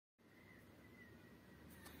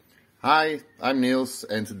Hi, I'm Niels,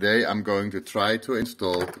 and today I'm going to try to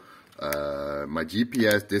install my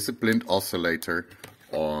GPS disciplined oscillator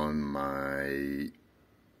on my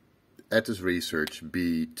Atos Research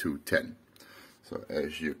B210. So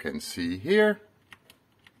as you can see here,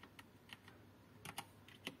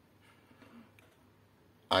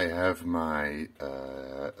 I have my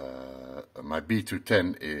my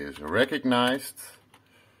B210 is recognized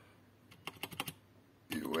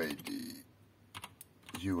UAD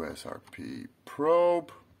USRP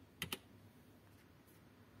probe.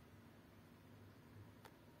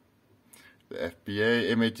 The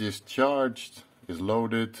FPA image is charged, is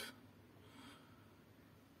loaded.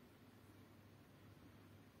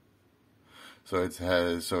 So it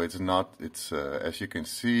has, so it's not, it's as you can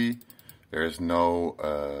see, there is no,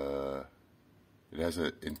 it has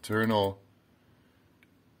an internal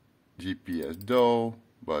GPSDO,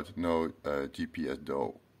 but no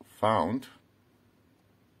GPSDO found.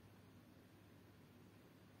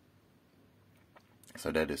 So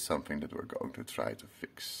that is something that we're going to try to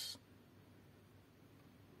fix.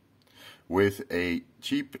 With a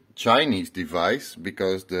cheap Chinese device,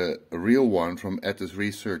 because the real one from Atos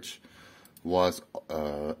Research was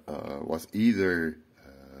either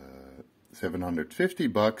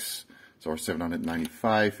 $750 or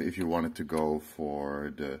 $795 if you wanted to go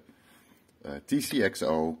for the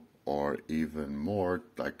TCXO, or even more,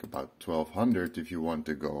 like about $1,200 if you want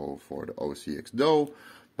to go for the OCXO.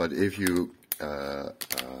 But if you go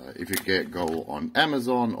on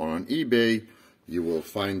Amazon or on eBay, you will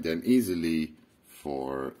find them easily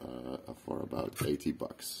for about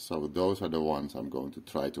 $80. So those are the ones I'm going to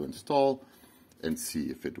try to install and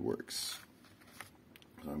see if it works.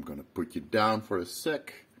 So I'm going to put you down for a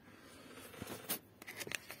sec.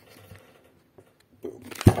 Boom.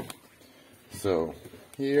 So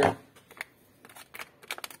here,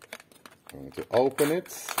 I'm going to open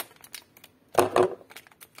it.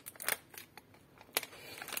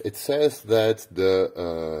 It says that the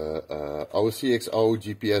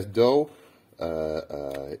OCXO-GPSDO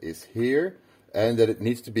is here, and that it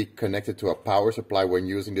needs to be connected to a power supply when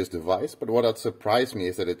using this device. But what surprised me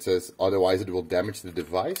is that it says otherwise it will damage the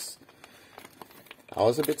device. I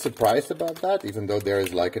was a bit surprised about that, even though there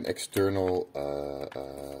is like an external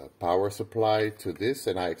power supply to this,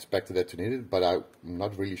 and I expected that to need it, but I'm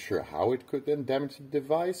not really sure how it could then damage the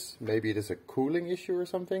device. Maybe it is a cooling issue or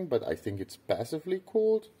something, but I think it's passively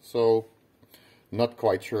cooled, so not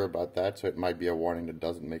quite sure about that, so it might be a warning that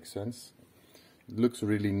doesn't make sense. It looks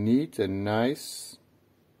really neat and nice.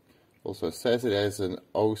 Also says it has an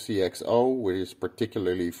OCXO, which is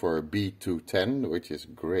particularly for B210, which is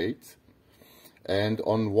great. And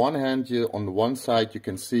on one hand, on one side, you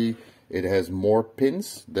can see it has more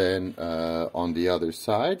pins than on the other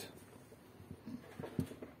side.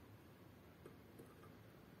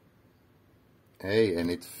 Hey,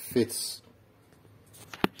 and it fits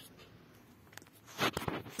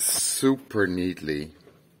super neatly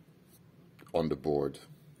on the board.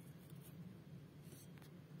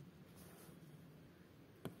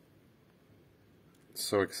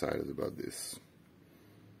 So excited about this.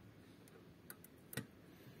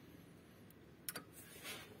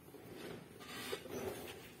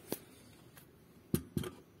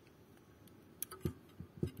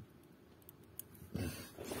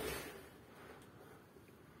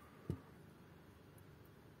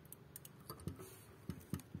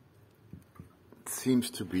 Seems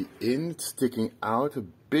to be sticking out a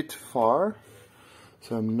bit far,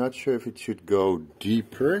 so I'm not sure if it should go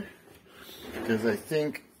deeper, because I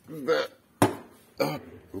think the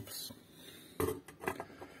oops, the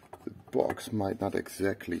box might not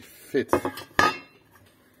exactly fit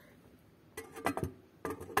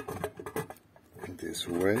this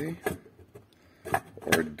way,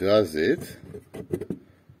 or does it?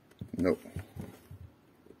 No.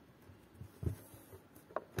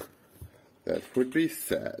 That would be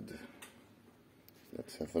sad.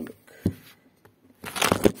 Let's have a look.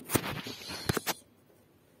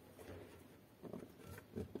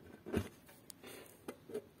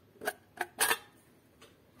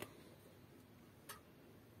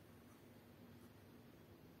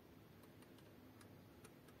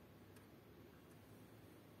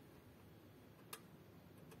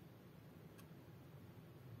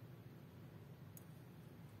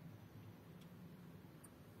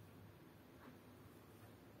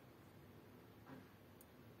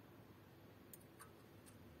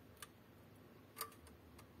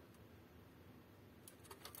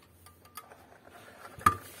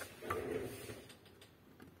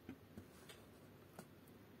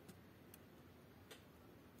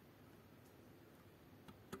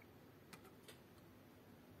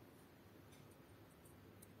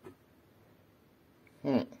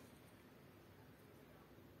 Let's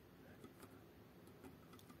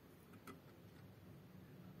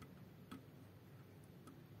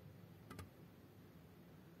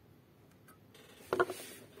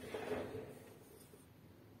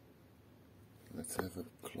have a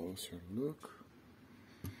closer look.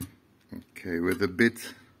 Okay, with a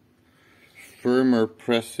bit firmer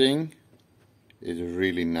pressing, it's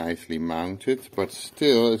really nicely mounted, but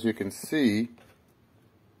still, as you can see,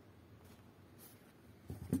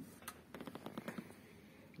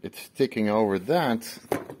 it's sticking over that,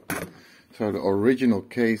 so the original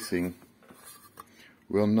casing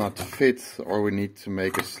will not fit, or we need to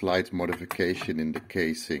make a slight modification in the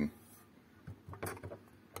casing.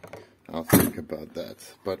 I'll think about that,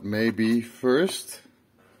 but maybe first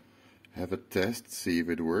have a test, see if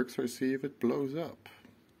it works or see if it blows up.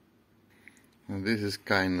 And this is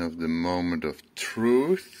kind of the moment of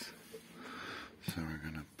truth. So we're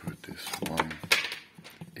gonna put this one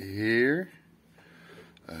here.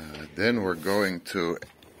 Then we're going to,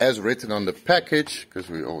 as written on the package, because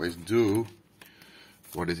we always do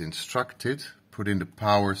what is instructed, put in the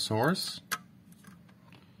power source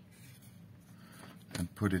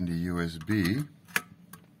and put in the USB.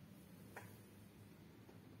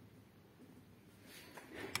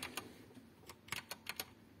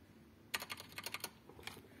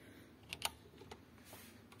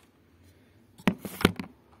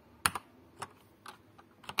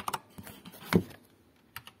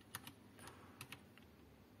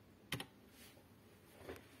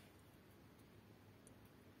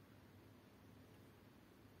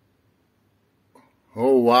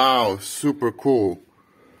 Oh wow, super cool.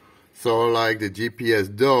 So like the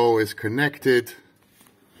GPSDO is connected.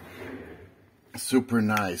 Super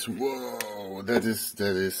nice. Whoa, that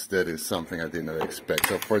is something I did not expect.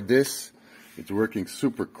 So for this, it's working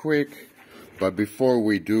super quick. But before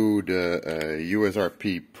we do the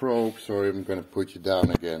USRP probe, sorry, I'm gonna put you down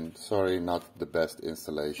again. Sorry, not the best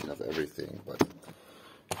installation of everything, but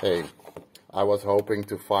hey, I was hoping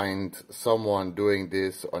to find someone doing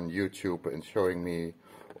this on YouTube and showing me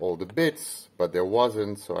all the bits, but there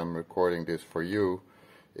wasn't, so I'm recording this for you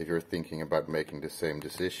if you're thinking about making the same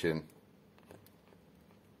decision.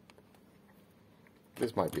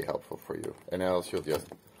 This might be helpful for you, and else you'll just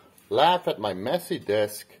laugh at my messy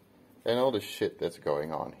desk and all the shit that's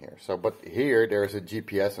going on here. So, but here there's a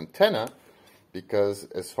GPS antenna, because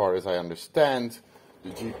as far as I understand, the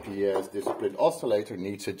GPS discipline oscillator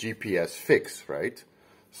needs a GPS fix, right?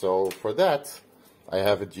 So for that, I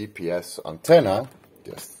have a GPS antenna,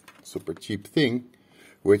 just super cheap thing,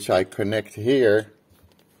 which I connect here,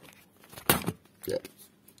 yeah,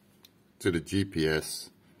 to the GPS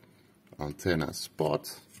antenna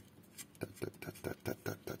spot.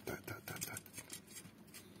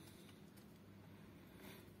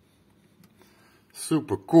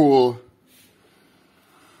 Super cool.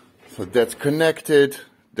 So that's connected,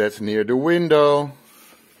 that's near the window.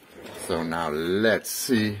 So now let's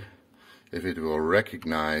see if it will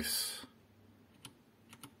recognize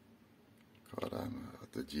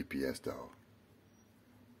the GPSDO.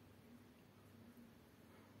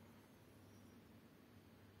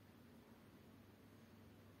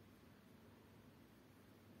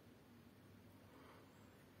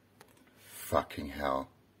 Fucking hell.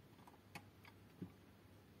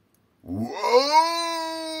 Whoa!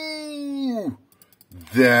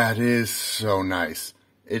 That is so nice.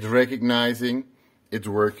 It's recognizing, it's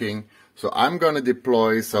working. So I'm going to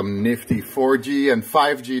deploy some nifty 4G and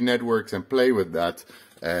 5G networks and play with that.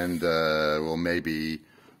 And we'll maybe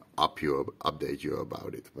update you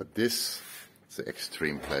about it. But this is an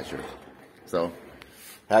extreme pleasure. So,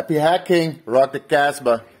 happy hacking. Rock the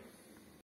Casbah.